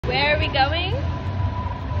Where are we going?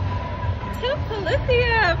 To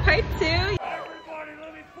Polyphia, part 2. Everybody,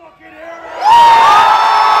 let me fucking hear it!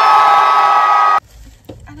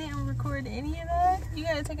 I didn't record any of that. You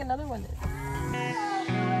gotta take another one then.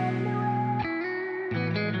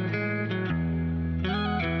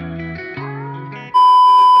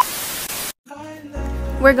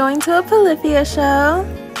 We're going to a Polyphia show.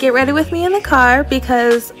 Get ready with me in the car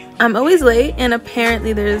because I'm always late and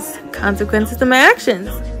apparently there's consequences to my actions.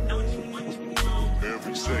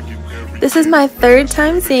 This is my 3rd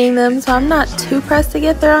time seeing them, so I'm not too pressed to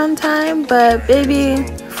get there on time, but baby,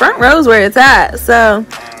 front row's where it's at, so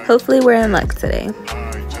hopefully we're in luck today.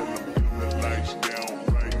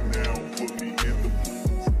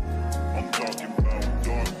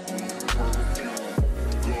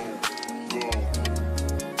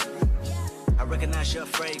 I recognize your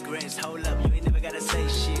fragrance. Hold up, you ain't never gotta say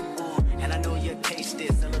shit. And I know your taste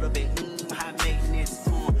is a little bit high maintenance.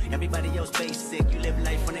 Everybody else basic. You live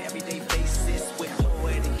life on an everyday basis with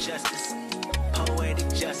poetic justice. Poetic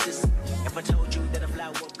justice. If I told you that a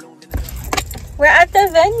flower bloomed in the We're at the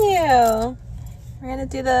venue. We're gonna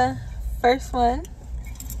do the first one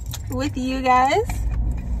with you guys.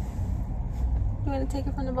 You want to take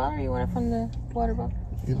it from the bottle or you want it from the water bottle?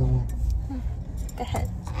 Either one. Go ahead.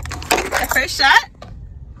 The first shot?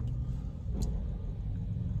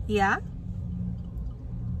 Yeah.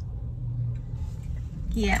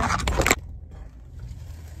 Yeah.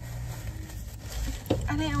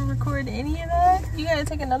 I didn't record any of that. You gotta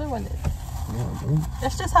take another one then. No,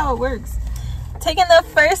 That's just how it works. Taking the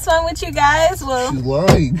first one with you guys. Well, she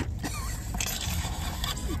lied.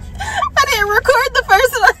 I didn't record the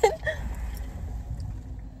first one.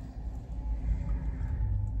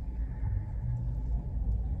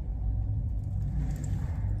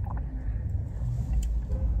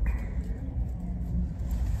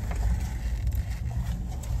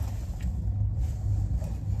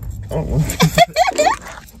 Oh.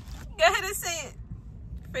 Go ahead and say it.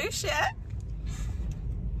 First shot.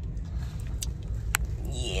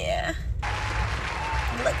 Yeah.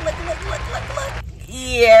 Look.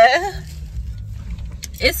 Yeah.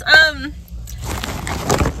 It's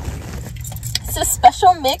a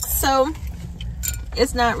special mix, so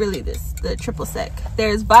it's not really the triple sec.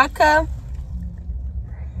 There's vodka.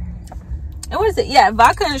 And what is it? Yeah,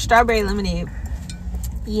 vodka and strawberry lemonade.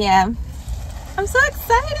 Yeah. I'm so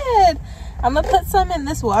excited. I'm gonna put some in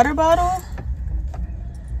this water bottle.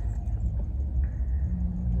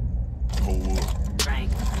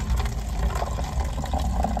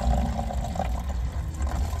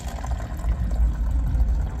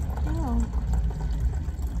 Oh.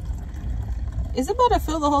 Is it about to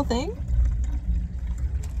fill the whole thing?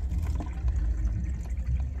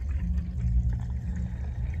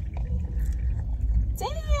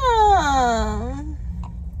 Damn.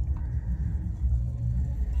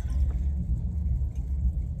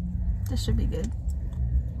 This should be good.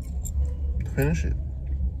 Finish it.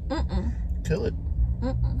 Kill it.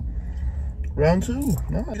 Round 2.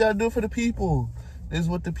 No, you gotta do it for the people. This is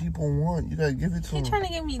what the people want. You gotta give it to them. You're trying to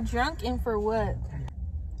get me drunk and for what?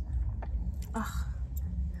 Ugh.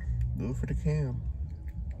 Do it for the cam.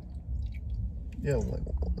 Yeah, like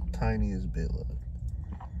the tiniest bit. Like.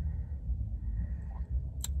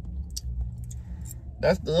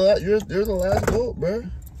 That's you're the last vote,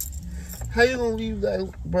 bruh. How you gonna leave that,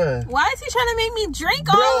 bruh? Why is he trying to make me drink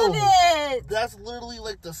all of it? That's literally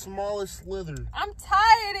like the smallest slither. I'm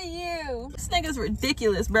tired of you. This nigga's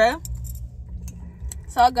ridiculous, bruh.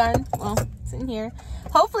 It's all gone. Well, it's in here.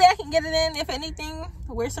 Hopefully I can get it in. If anything,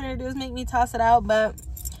 the worst they're gonna do is make me toss it out, but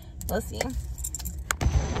we'll see.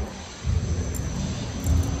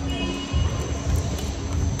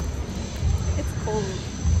 It's cold.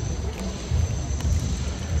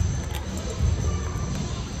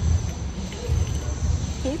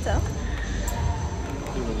 Can you tell?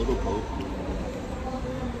 There's a little cold.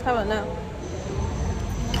 How about now?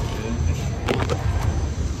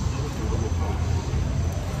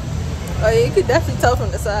 Oh yeah, you could definitely tell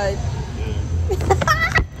from the side. Yeah.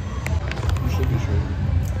 You should be sure.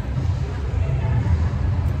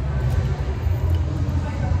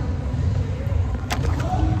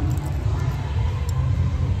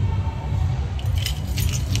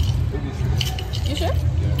 You sure?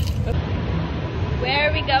 Yeah. Where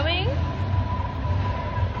are we going?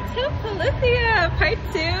 To Polyphia, part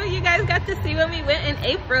 2. You guys got to see when we went in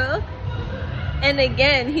April. And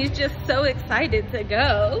again, he's just so excited to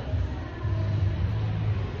go.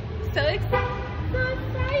 So excited. So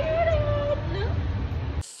excited. No?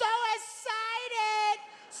 So excited!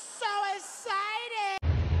 So excited!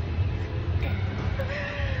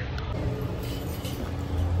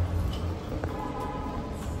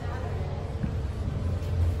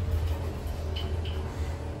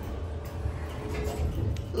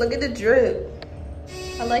 Look at the drip.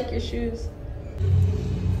 I like your shoes.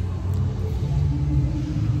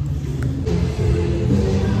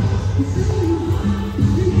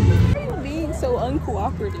 Why are you being so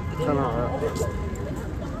uncooperative? Turn around.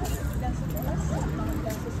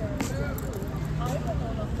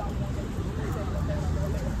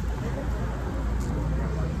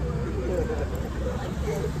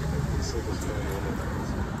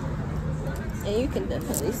 And you can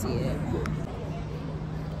definitely see it.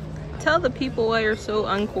 Tell the people why you're so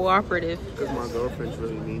uncooperative. Because my girlfriend's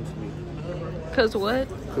really mean to me. Cause what?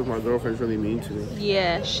 Because my girlfriend's really mean to me.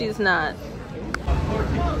 Yeah, she's not.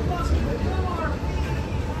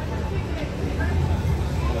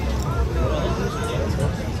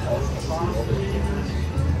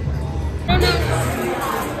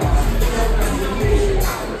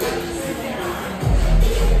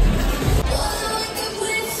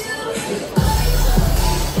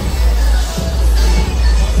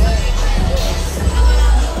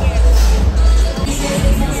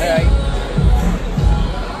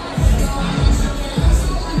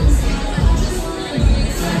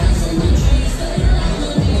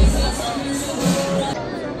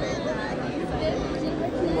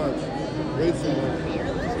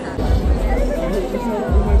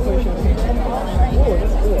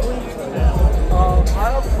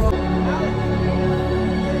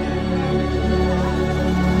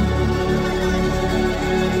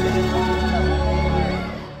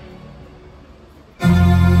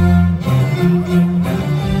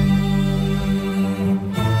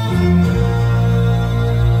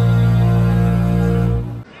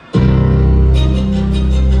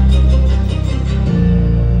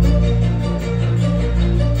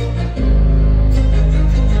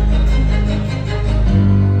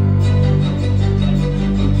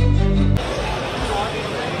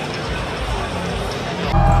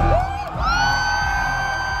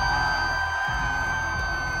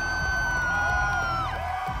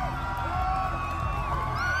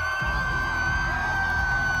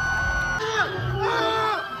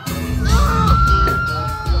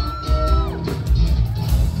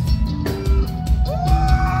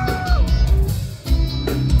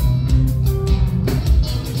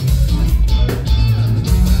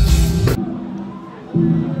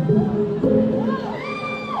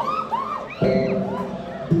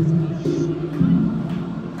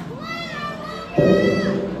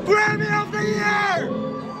 Grammy of the Year!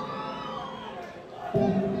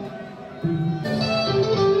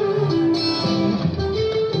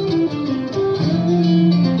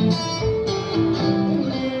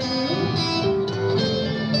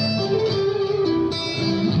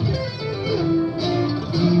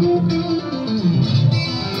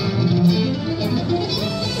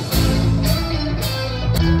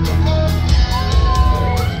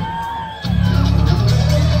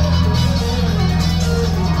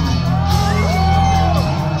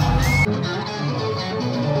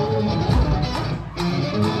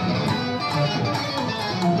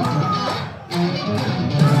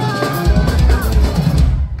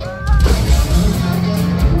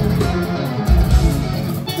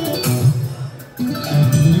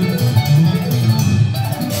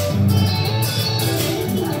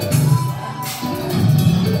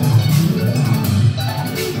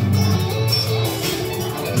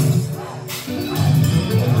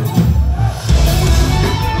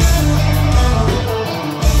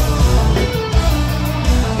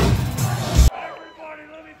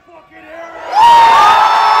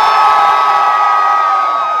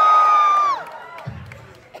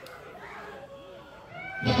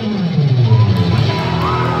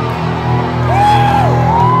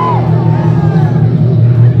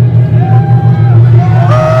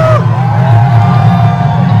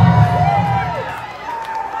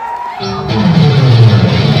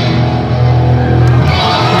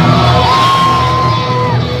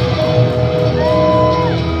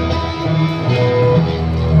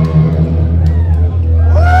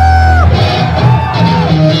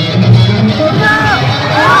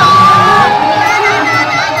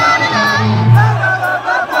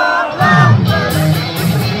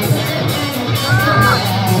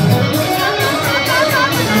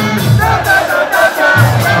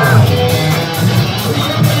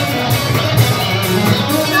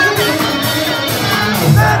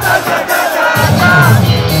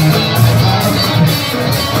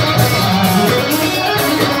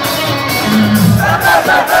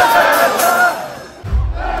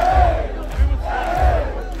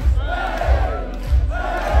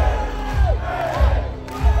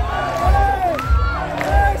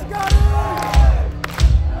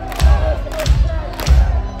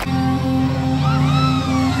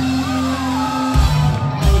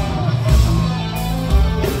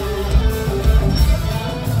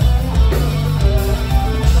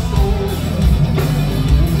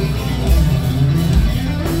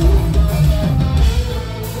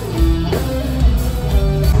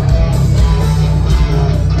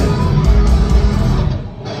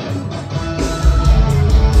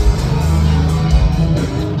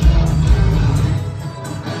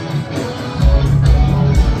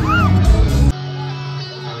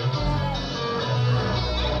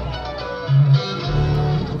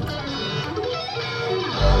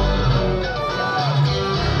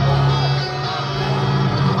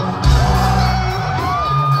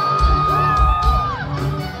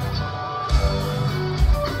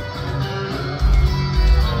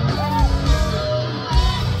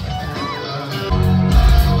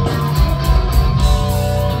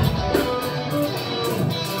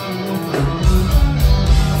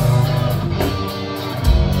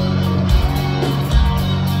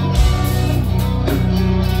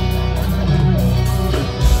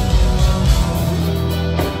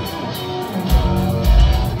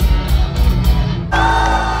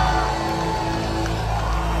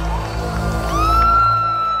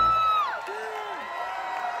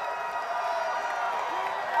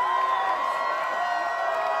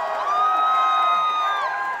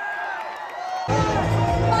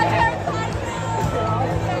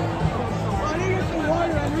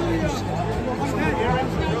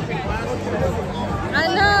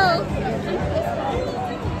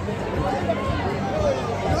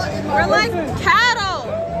 We're like cattle.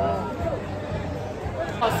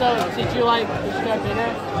 So, did you have dinner?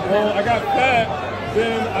 Well, I got fat,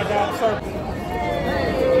 then I got circle.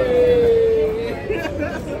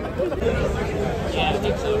 Yeah, I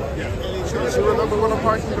think so. You remember when I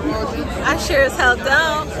parked in the garage? I sure as hell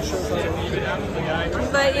don't.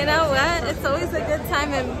 But you know what? It's always a good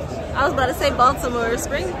time in, I was about to say Baltimore.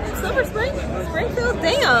 Silver Spring? Springfield?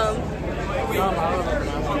 Damn. We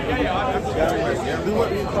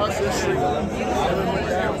went across this street.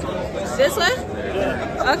 This way?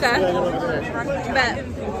 Okay. Bet.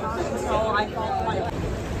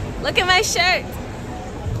 Look at my shirt.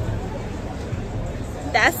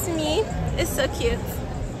 That's me. It's so cute.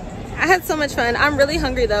 I had so much fun. I'm really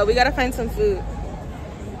hungry though. We gotta find some food.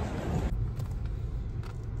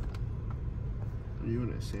 Are you in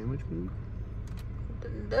a sandwich mood?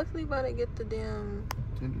 Definitely about to get the damn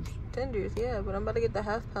tenders, yeah, but I'm about to get the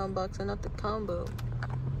half-pound box and not the combo.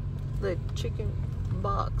 The chicken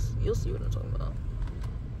box. You'll see what I'm talking about.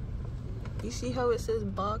 You see how it says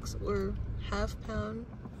box or half-pound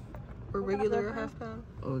or regular or half-pound?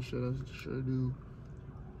 Oh shit, I sure do.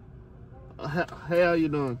 Hey, how you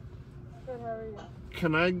doing? Good, how are you?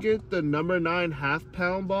 Can I get the number 9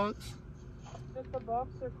 half-pound box? Just the box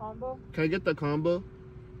or combo? Can I get the combo?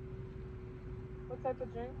 What type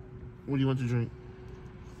of drink? What do you want to drink?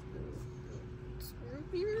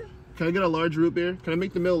 Root beer? Can I get a large root beer? Can I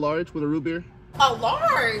make the meal large with a root beer? A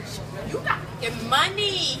large? You got money.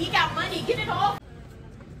 He got money. Get it off.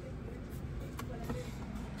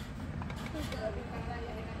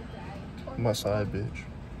 My side bitch.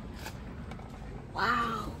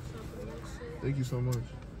 Wow. Thank you so much.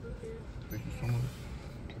 Thank you so much.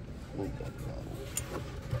 Oh, God.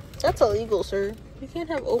 That's illegal, sir. You can't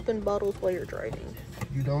have open bottles while you're driving.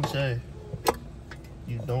 You don't say.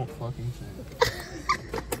 You don't fucking say.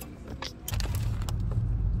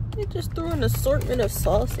 They just threw an assortment of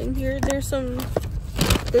sauce in here. There's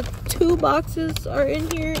the 2 boxes are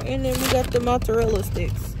in here, and then we got the mozzarella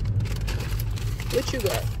sticks. What you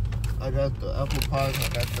got? I got the apple pies. I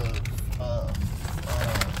got the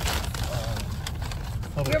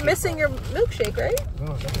You're missing your milkshake, right?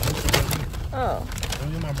 No, that's the Oh. Let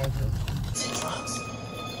me get my mozzarella.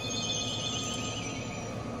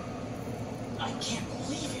 I can't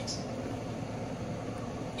believe it.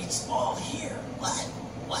 It's all here. What?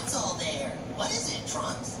 What's all there? What is it,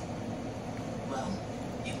 Trunks? Well,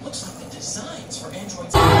 it looks like the designs for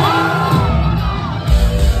Android's...